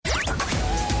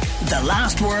The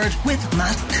Last Word with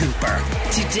Matt Cooper.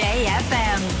 Today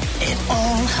FM. It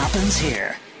all happens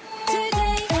here.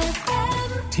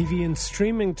 TV and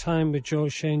streaming time with Joe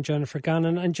Shane, Jennifer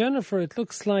Gannon. And Jennifer, it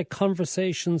looks like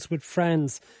Conversations with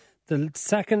Friends, the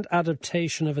second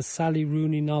adaptation of a Sally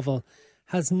Rooney novel,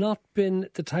 has not been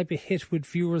the type of hit with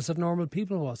viewers that Normal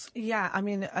People was. Yeah, I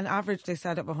mean, an average, they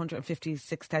said, of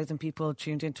 156,000 people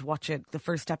tuned in to watch it, the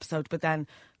first episode, but then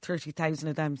 30,000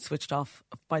 of them switched off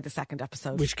by the second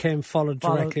episode. Which came followed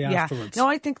directly afterwards. No,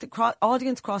 I think the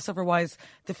audience crossover-wise,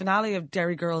 the finale of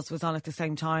Derry Girls was on at the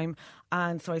same time,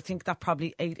 and so I think that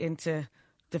probably ate into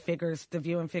the figures, the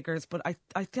viewing figures. But I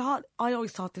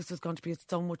always thought this was going to be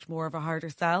so much more of a harder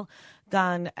sell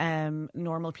than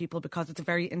Normal People, because it's a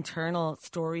very internal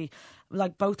story.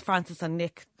 Like both Frances and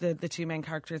Nick, the two main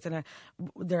characters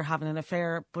they're having an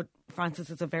affair, but Frances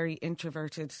is a very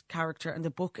introverted character, and the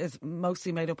book is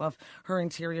mostly made up of her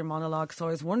interior monologue. So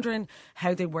I was wondering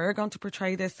how they were going to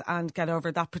portray this and get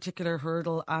over that particular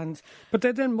hurdle. But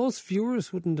then most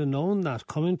viewers wouldn't have known that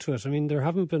coming to it. I mean, there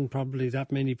haven't been probably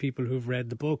that many people who've read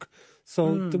the book.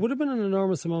 So there would have been an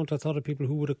enormous amount, I thought, of people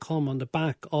who would have come on the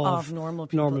back of Normal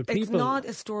People. It's not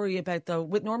a story about, though,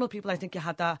 with Normal People, I think you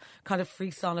had that kind of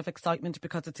frisson of excitement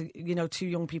because it's, two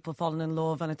young people falling in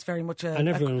love, and it's very much and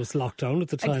everyone was locked down at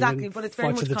the time. Exactly, but it's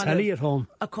very much the telly at home.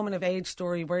 A coming of age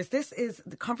story, whereas this is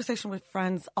the Conversation with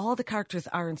Friends. All the characters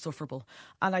are insufferable,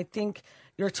 and I think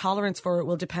your tolerance for it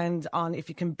will depend on if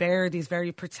you can bear these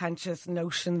very pretentious,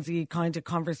 notionsy kind of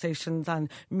conversations and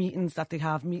meetings that they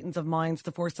have, meetings of minds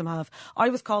the foursome have. I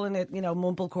was calling it,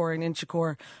 mumblecore and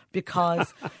inchicore,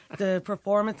 because the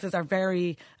performances are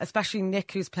very, especially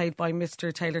Nick, who's played by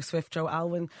Mr. Taylor Swift, Joe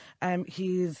Alwyn.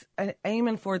 He's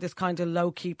aiming for this kind of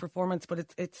low-key performance, but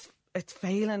it's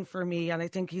failing for me, and I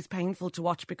think he's painful to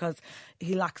watch because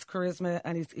he lacks charisma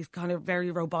and he's kind of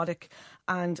very robotic.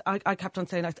 And I kept on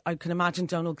saying I can imagine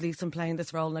Donald Gleeson playing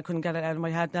this role, and I couldn't get it out of my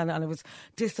head then, and I was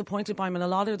disappointed by him. And a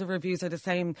lot of the reviews are the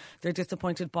same. They're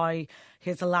disappointed by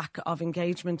his lack of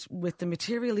engagement with the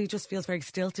material. He just feels very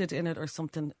stilted in it or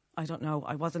something. I don't know.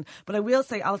 I wasn't. But I will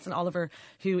say Alison Oliver,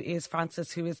 who is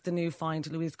Frances, who is the new find,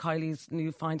 Louise Kiley's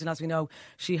new find. And as we know,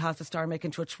 she has a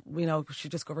star-making touch. She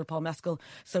discovered Paul Mescal.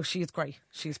 So she's great.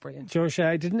 She's brilliant. Georgia,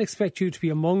 I didn't expect you to be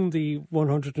among the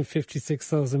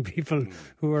 156,000 people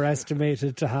who were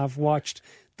estimated to have watched.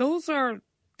 Those are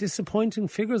disappointing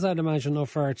figures, I'd imagine,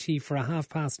 off RT for a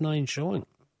 9:30 showing.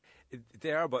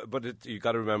 They are, but you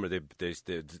got to remember the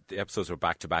episodes were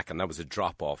back to back, and that was a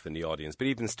drop off in the audience. But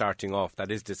even starting off,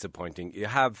 that is disappointing. You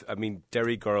have,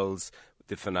 Derry Girls,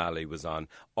 the finale was on.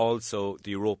 Also,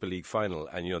 the Europa League final,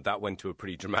 and that went to a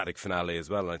pretty dramatic finale as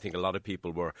well. And I think a lot of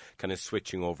people were kind of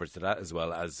switching over to that as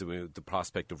well, as the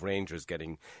prospect of Rangers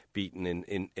getting beaten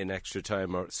in extra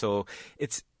time.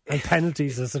 And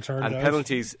penalties, as it turned out. And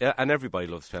penalties, and everybody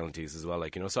loves penalties as well.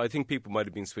 So I think people might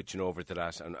have been switching over to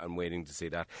that and waiting to see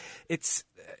that.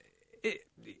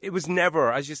 It was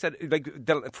never, as you said,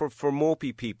 for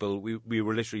mopey people, we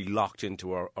were literally locked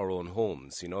into our own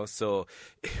homes, so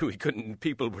we couldn't,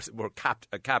 people were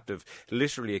captive,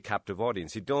 literally a captive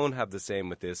audience. You don't have the same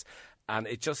with this. And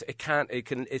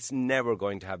it's never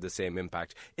going to have the same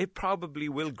impact. It probably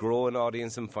will grow an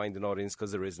audience and find an audience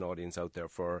because there is an audience out there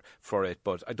for it.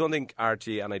 But I don't think RT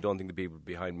and I don't think the people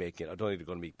behind making it, I don't think they're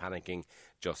going to be panicking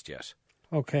just yet.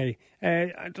 Okay.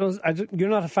 You're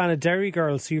not a fan of Derry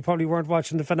Girls, so you probably weren't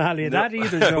watching the finale of that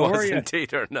either, Joe, were you?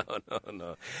 Either.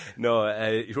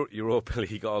 No, Europa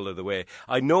League all of the way.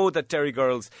 I know that Derry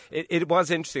Girls, it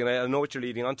was interesting, and I know what you're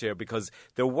leading on to here, because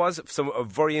there was a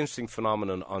very interesting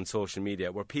phenomenon on social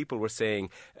media where people were saying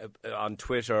on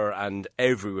Twitter and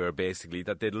everywhere, basically,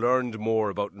 that they'd learned more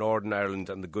about Northern Ireland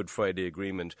and the Good Friday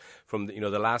Agreement from the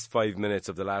last 5 minutes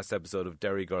of the last episode of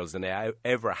Derry Girls than they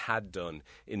ever had done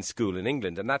in school in England.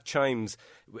 And that chimes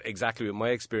exactly with my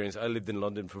experience. I lived in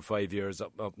London for 5 years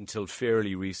up until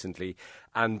fairly recently,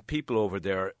 and people over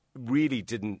there really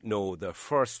didn't know the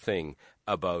first thing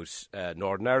about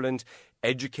Northern Ireland.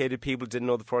 Educated people didn't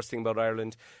know the first thing about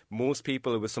Ireland. Most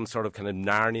people, it was some sort of kind of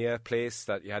Narnia place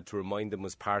that you had to remind them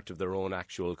was part of their own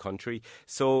actual country.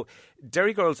 So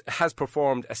Derry Girls has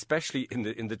performed, especially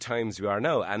in the times we are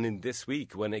now, and in this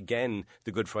week when again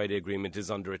the Good Friday Agreement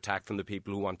is under attack from the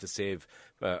people who want to save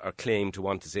or claim to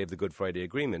want to save the Good Friday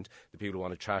Agreement, the people who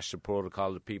want to trash the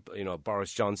protocol, the people,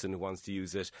 Boris Johnson who wants to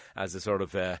use it as a sort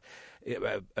of an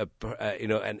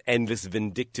endless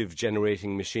vindictive generation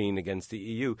operating machine against the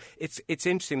EU. It's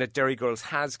interesting that Derry Girls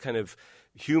has kind of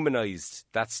humanised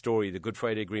that story, the Good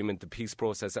Friday Agreement, the peace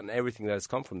process, and everything that has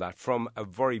come from that, from a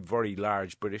very, very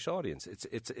large British audience.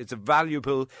 It's a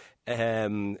valuable,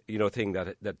 thing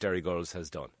that Derry Girls has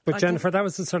done. But Jennifer, that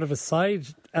was a sort of a side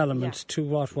element to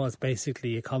what was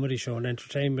basically a comedy show and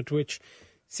entertainment, which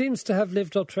seems to have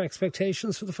lived up to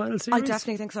expectations for the final series. I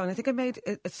definitely think so, and I think it made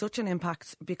such an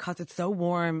impact because it's so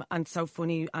warm and so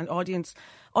funny, and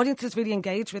audiences really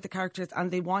engaged with the characters, and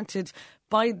they wanted,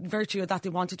 by virtue of that, they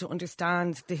wanted to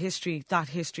understand the history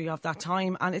of that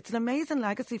time, and it's an amazing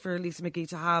legacy for Lisa McGee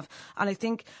to have, and I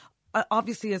think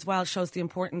obviously as well shows the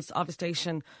importance of a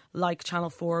station like Channel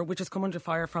 4, which has come under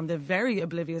fire from the very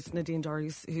oblivious Nadine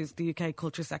Dorries, who's the UK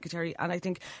Culture Secretary. And I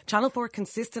think Channel 4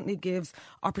 consistently gives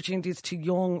opportunities to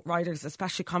young writers,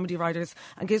 especially comedy writers,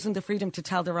 and gives them the freedom to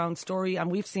tell their own story. And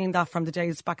we've seen that from the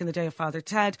days back in the day of Father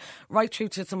Ted, right through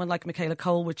to someone like Michaela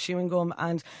Cole with Chewing Gum,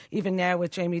 and even now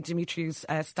with Jamie Dimitriou's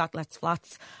Statlets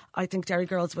Flats. I think Derry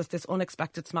Girls was this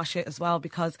unexpected smash hit as well,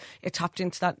 because it tapped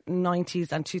into that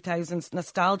 90s and 2000s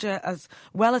nostalgia, as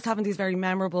well as having these very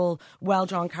memorable,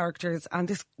 well-drawn characters and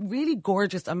this really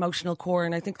gorgeous emotional core.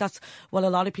 And I think that's what a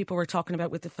lot of people were talking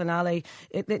about with the finale.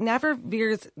 It never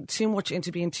veers too much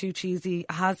into being too cheesy.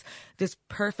 It has this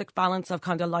perfect balance of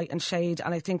kind of light and shade,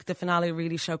 and I think the finale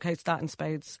really showcased that in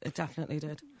spades. It definitely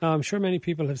did. I'm sure many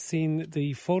people have seen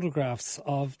the photographs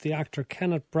of the actor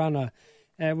Kenneth Branagh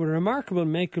with a remarkable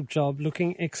makeup job,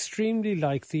 looking extremely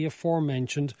like the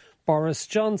aforementioned Boris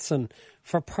Johnson,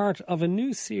 for part of a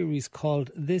new series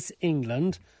called This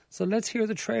England. So let's hear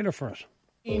the trailer for it.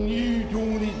 A new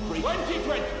dawn is breaking.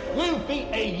 2020 will be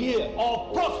a year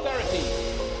of prosperity.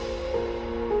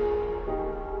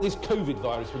 This COVID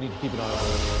virus, we need to keep an eye on.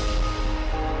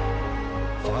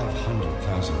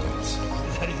 500,000 deaths.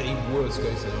 That is a worst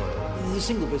case scenario. The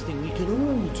single best thing we can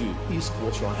all do is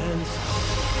wash our hands.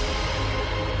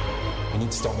 We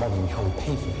need to stop mobbing how we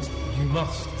pay for it. You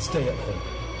must stay at home.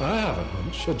 I have a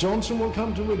hunch that Johnson will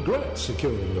come to regret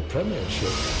securing the Premiership.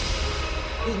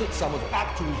 Isn't it someone's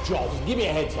actual job? Give me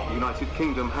a heads up. The United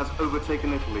Kingdom has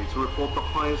overtaken Italy to report the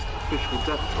highest official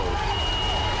death toll.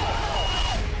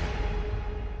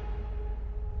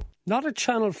 Not a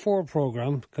Channel 4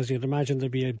 programme, because you'd imagine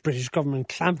there'd be a British government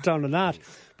clampdown on that.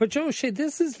 But Joe O'Shea,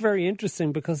 this is very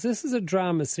interesting, because this is a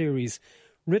drama series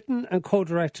written and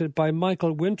co-directed by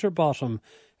Michael Winterbottom,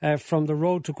 from The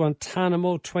Road to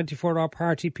Guantanamo, 24-Hour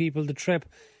Party People, The Trip.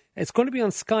 It's going to be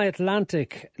on Sky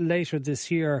Atlantic later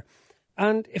this year.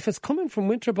 And if it's coming from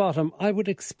Winterbottom, I would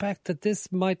expect that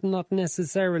this might not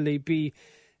necessarily be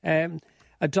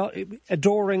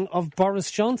adoring of Boris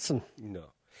Johnson.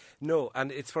 No,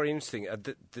 and it's very interesting.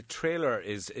 The trailer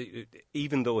is,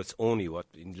 even though it's only,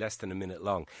 less than a minute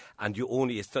long, and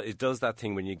it does that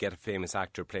thing when you get a famous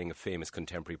actor playing a famous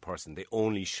contemporary person. They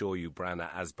only show you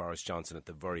Branagh as Boris Johnson at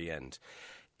the very end.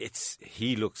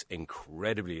 He looks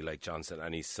incredibly like Johnson,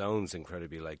 and he sounds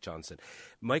incredibly like Johnson.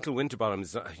 Michael Winterbottom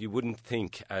you wouldn't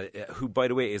think, who, by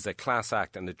the way, is a class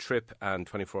act, and The Trip and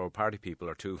 24-Hour Party People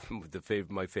are two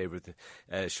of my favourite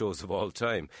shows of all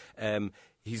time.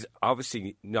 He's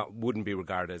obviously wouldn't be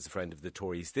regarded as a friend of the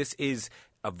Tories. This is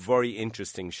a very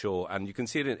interesting show, and you can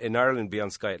see it in Ireland, be on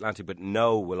Sky Atlantic, but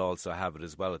Now will also have it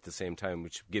as well at the same time,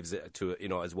 which gives it to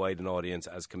as wide an audience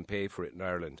as can pay for it in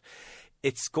Ireland.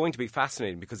 It's going to be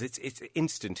fascinating because it's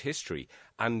instant history.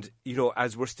 And,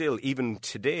 as we're still, even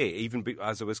today,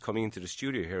 as I was coming into the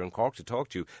studio here in Cork to talk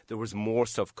to you, there was more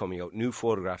stuff coming out, new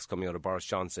photographs coming out of Boris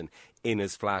Johnson in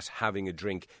his flat having a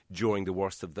drink during the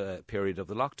worst of the period of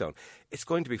the lockdown. It's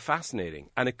going to be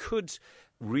fascinating. And it could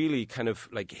really kind of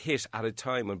hit at a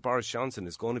time when Boris Johnson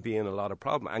is going to be in a lot of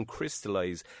problem and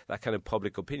crystallise that kind of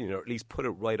public opinion, or at least put it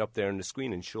right up there on the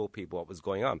screen and show people what was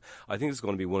going on. I think it's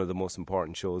going to be one of the most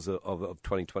important shows of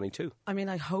 2022. I mean,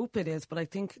 I hope it is, but I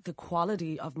think the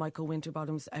quality of Michael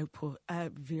Winterbottom's output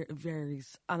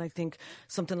varies. And I think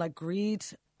something like Greed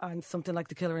and something like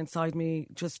The Killer Inside Me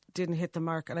just didn't hit the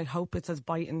mark, and I hope it's as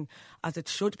biting as it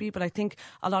should be. But I think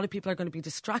a lot of people are going to be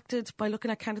distracted by looking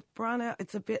at Kenneth Branagh.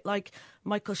 It's a bit like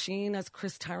Michael Sheen as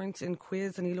Chris Tarrant in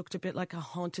Quiz, and he looked a bit like a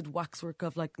haunted waxwork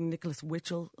of Nicholas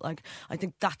Witchell. I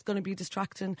think that's going to be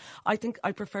distracting. I think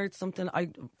I preferred something,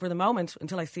 for the moment,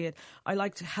 until I see it, I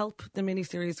liked Help, the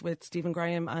miniseries with Stephen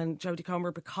Graham and Jodie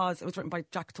Comer, because it was written by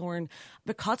Jack Thorne,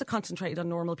 because it concentrated on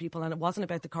normal people and it wasn't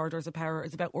about the corridors of power.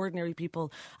 It's about ordinary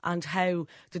people and how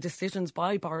the decisions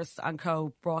by Boris and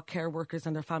co brought care workers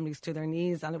and their families to their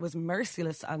knees, and it was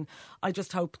merciless. And I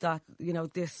just hope that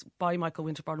this by Michael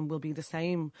Winterbottom will be the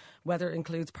same, whether it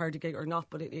includes Partygate or not,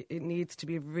 but it needs to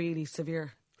be really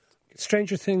severe.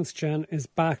 Stranger Things, Jen, is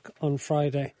back on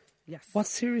Friday. Yes. What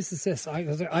series is this?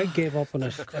 I gave up on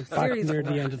it back near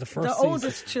the end of the first the season.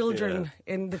 oldest children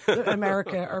in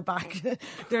America are back.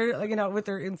 They're, you know, with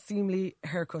their unseemly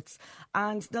haircuts.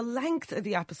 And the length of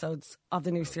the episodes of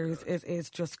the new series is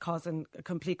just causing a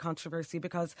complete controversy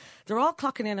because they're all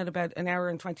clocking in at about an hour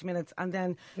and 20 minutes. And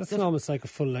then... That's almost like a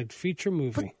full-length feature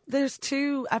movie. But there's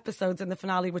 2 episodes in the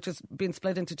finale, which has been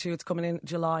split into 2. It's coming in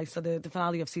July, so the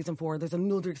finale of season 4. There's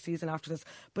another season after this.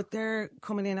 But they're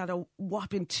coming in at a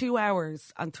whopping 2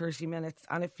 hours and 30 minutes.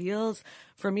 And it feels,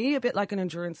 for me, a bit like an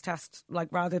endurance test, like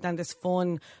rather than this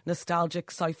fun, nostalgic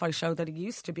sci-fi show that it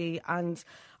used to be. And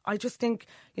I just think,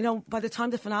 you know, by the time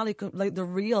the finale,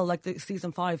 the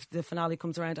season 5, the finale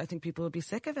comes around, I think people will be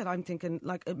sick of it. I'm thinking,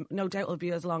 no doubt it'll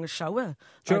be as long as Showa.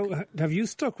 Joe, have you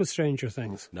stuck with Stranger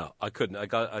Things? No, I couldn't.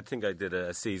 I think I did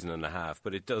a season and a half,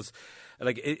 but it does,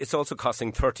 it's also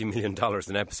costing $30 million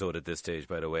an episode at this stage,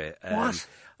 by the way. What?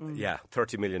 Yeah,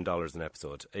 $30 million an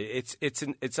episode.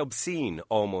 It's obscene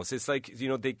almost. It's like, you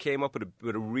know, they came up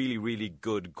with a really, really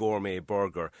good gourmet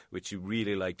burger, which you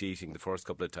really liked eating the first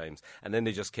couple of times, and then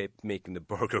they just kept making the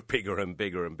burger bigger and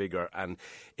bigger and bigger, and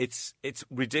it's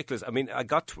ridiculous. I mean, I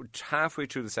got halfway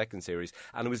through the second series,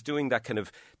 and I was doing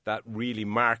that really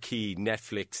marquee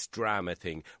Netflix drama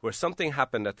thing where something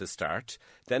happened at the start,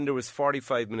 then there was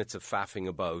 45 minutes of faffing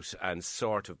about and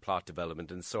sort of plot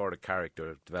development and sort of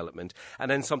character development,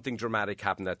 and then something dramatic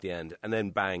happened at the end, and then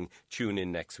bang, tune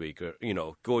in next week, or, you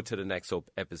know, go to the next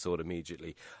episode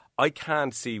immediately. I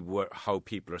can't see how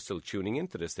people are still tuning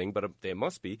into this thing, but they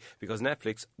must be, because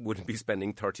Netflix wouldn't be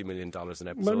spending $30 million an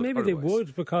episode. Well, maybe otherwise. they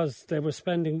would, because they were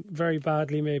spending very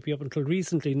badly maybe up until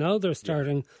recently. Now they're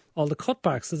starting all the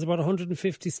cutbacks. There's about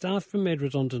 150 staff been made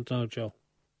redundant now, Joe.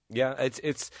 Yeah,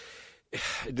 it's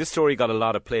this story got a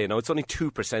lot of play. Now, it's only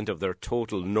 2% of their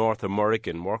total North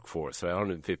American workforce, so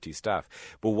 150 staff.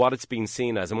 But what it's been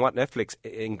seen as, and what Netflix,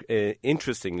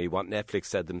 interestingly, what Netflix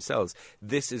said themselves,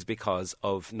 this is because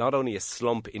of not only a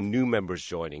slump in new members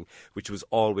joining, which was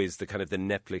always the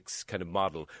Netflix kind of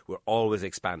model. We're always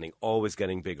expanding, always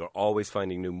getting bigger, always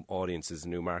finding new audiences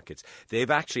and new markets. They've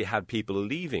actually had people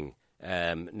leaving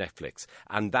Netflix,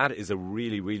 and that is a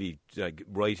really, really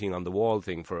writing on the wall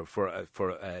thing for an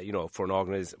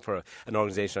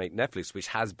organization like Netflix, which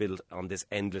has built on this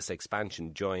endless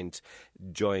expansion, joint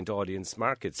audience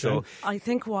market. So I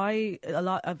think why a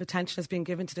lot of attention has been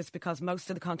given to this, because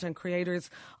most of the content creators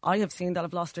I have seen that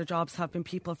have lost their jobs have been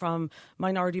people from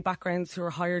minority backgrounds who are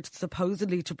hired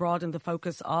supposedly to broaden the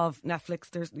focus of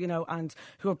Netflix. There's, you know, and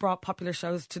who have brought popular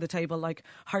shows to the table like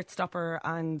Heartstopper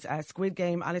and Squid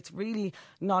Game, and it's really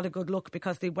not a good look,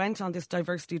 because they went on this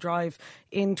diversity drive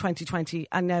in 2020,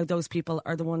 and now those people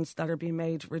are the ones that are being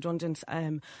made redundant,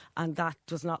 and that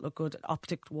does not look good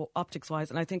optics wise.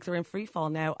 And I think they're in free fall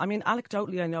now. I mean,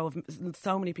 anecdotally, I know of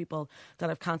so many people that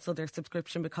have cancelled their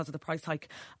subscription because of the price hike,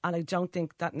 and I don't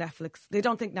think that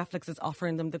Netflix is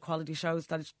offering them the quality shows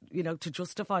that is, you know, to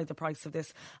justify the price of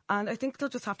this. And I think they'll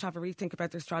just have to have a rethink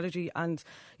about their strategy. And,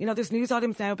 you know, there's news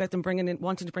items now about them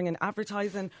wanting to bring in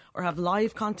advertising or have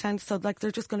live content. So, like, they're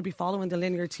just going to be following the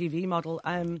linear TV model.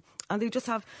 And they just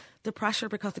have the pressure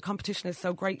because the competition is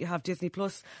so great. You have Disney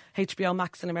Plus, HBO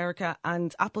Max in America,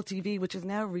 and Apple TV, which is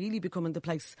now really becoming the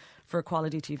place for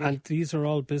quality TV. And these are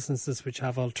all businesses which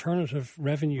have alternative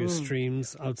revenue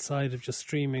streams outside of just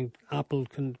streaming. Apple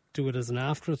can do it as an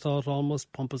afterthought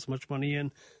almost, pump as much money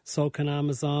in. So can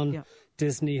Amazon. Yeah.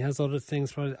 Disney has other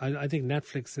things. I think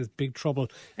Netflix is big trouble.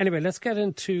 Anyway, let's get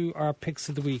into our picks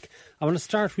of the week. I want to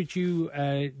start with you,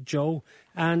 Joe.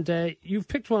 And you've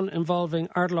picked one involving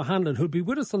Ardal O'Hanlon, who'll be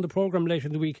with us on the programme later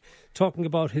in the week talking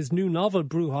about his new novel,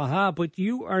 Brouhaha. But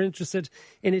you are interested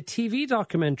in a TV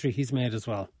documentary he's made as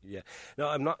well. Yeah. No,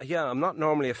 I'm not. Yeah, I'm not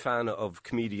normally a fan of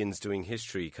comedians doing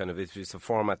history. It's a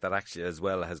format that actually as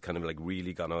well has kind of like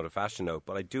really gone out of fashion now.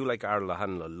 But I do like Ardal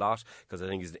O'Hanlon a lot because I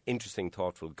think he's an interesting,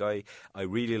 thoughtful guy. I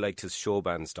really liked his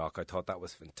showband stock. I thought that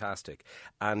was fantastic.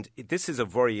 And this is a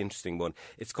very interesting one.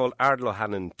 It's called Ardal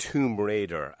O'Hanlon Tomb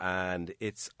Raider, and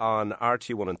it's on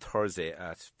RT1 on Thursday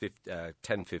at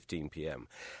 10:15 p.m.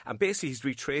 And basically he's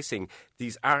retracing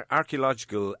these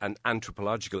archaeological and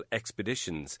anthropological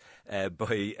expeditions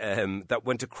that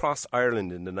went across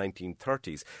Ireland in the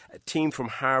 1930s. A team from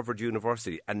Harvard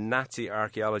University, a Nazi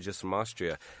archaeologist from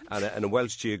Austria, and a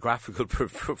Welsh geographical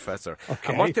professor. Okay.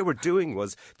 And what they were doing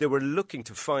was they were looking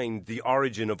to find the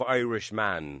origin of Irish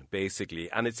man,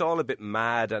 basically. And it's all a bit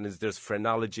mad, and there's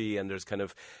phrenology and there's kind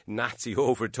of Nazi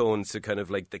overtones to kind of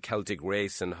like the Celtic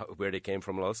race and where they came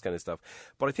from and all this kind of stuff.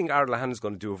 But I think Ardal Hannon is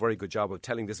going to do a very good job of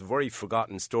telling this very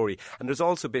forgotten story. And there's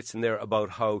also bits in there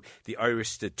about how the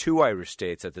two Irish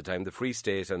states at the time, the Free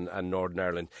State and Northern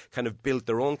Ireland, kind of built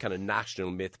their own kind of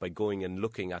national myth by going and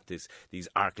looking at these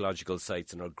archaeological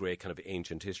sites and our great kind of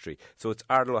ancient history. So it's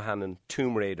Ardal Hannon,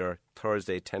 Tomb Raider,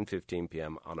 Thursday,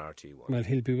 10:15pm on RT1. Well,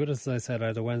 he'll be with us, as I said,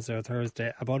 either Wednesday or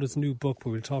Thursday about his new book,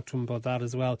 but we'll talk to him about that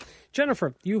as well.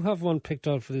 Jennifer, you have one picked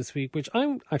out for this week, which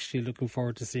I'm actually looking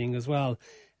forward to seeing as well.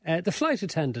 The Flight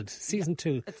Attendant, Season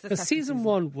 2. Season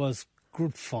 1 was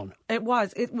good fun. It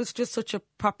was just such a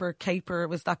proper caper. It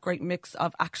was that great mix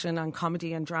of action and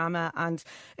comedy and drama, and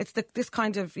it's this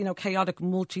kind of, you know, chaotic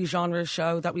multi-genre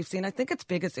show that we've seen. I think its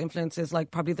biggest influence is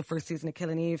like probably the first season of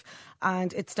Killing Eve,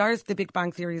 and it stars the Big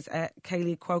Bang Theory's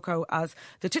Kaylee Cuoco as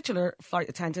the titular flight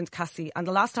attendant Cassie, and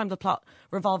the last time the plot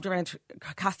revolved around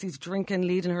Cassie's drinking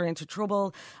leading her into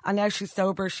trouble, and now she's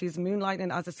sober. She's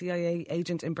moonlighting as a CIA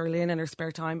agent in Berlin in her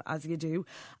spare time, as you do,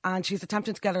 and she's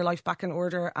attempting to get her life back in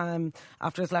order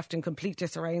after it's left in complete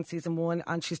disarray in season 1,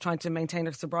 and she's trying to maintain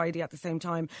her sobriety at the same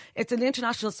time. It's an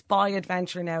international spy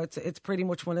adventure now. It's pretty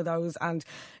much one of those, and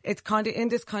it's kind of in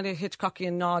this kind of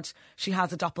Hitchcockian nod. She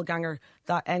has a doppelganger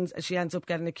she ends up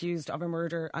getting accused of a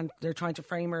murder, and they're trying to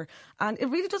frame her. And it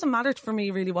really doesn't matter for me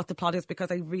really what the plot is,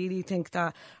 because I really think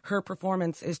that her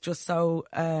performance is just so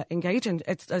engaging.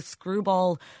 It's a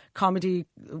screwball comedy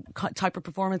type of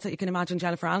performance that you can imagine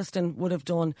Jennifer Aniston would have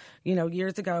done, you know,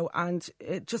 years ago, and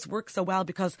it just works so well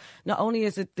because not only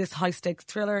is it this high stakes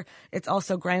thriller, it's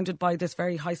also grounded by this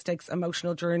very high stakes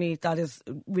emotional journey that is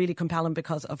really compelling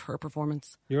because of her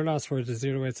performance. Your last word is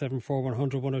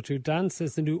 0874-100-102. Dan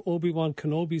says the new Obi-Wan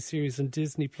Kenobi series on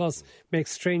Disney Plus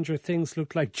makes Stranger Things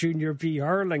look like Junior B.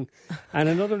 Hurling. And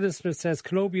another listener says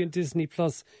Kenobi on Disney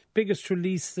Plus, biggest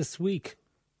release this week.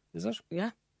 Is it?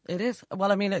 Yeah. It is.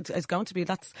 Well, I mean, it's going to be.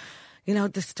 That's, you know,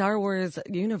 the Star Wars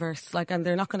universe. Like, and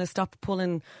they're not going to stop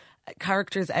pulling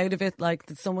characters out of it, like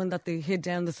someone that they hid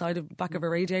down the back of a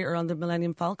radiator on the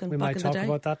Millennium Falcon. We back might in talk the day.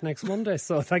 about that next Monday.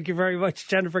 So thank you very much,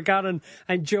 Jennifer Gannon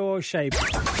and Joe O'Shea.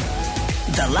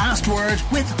 The Last Word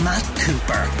with Matt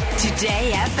Cooper.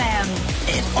 Today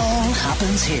FM. It all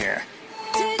happens here.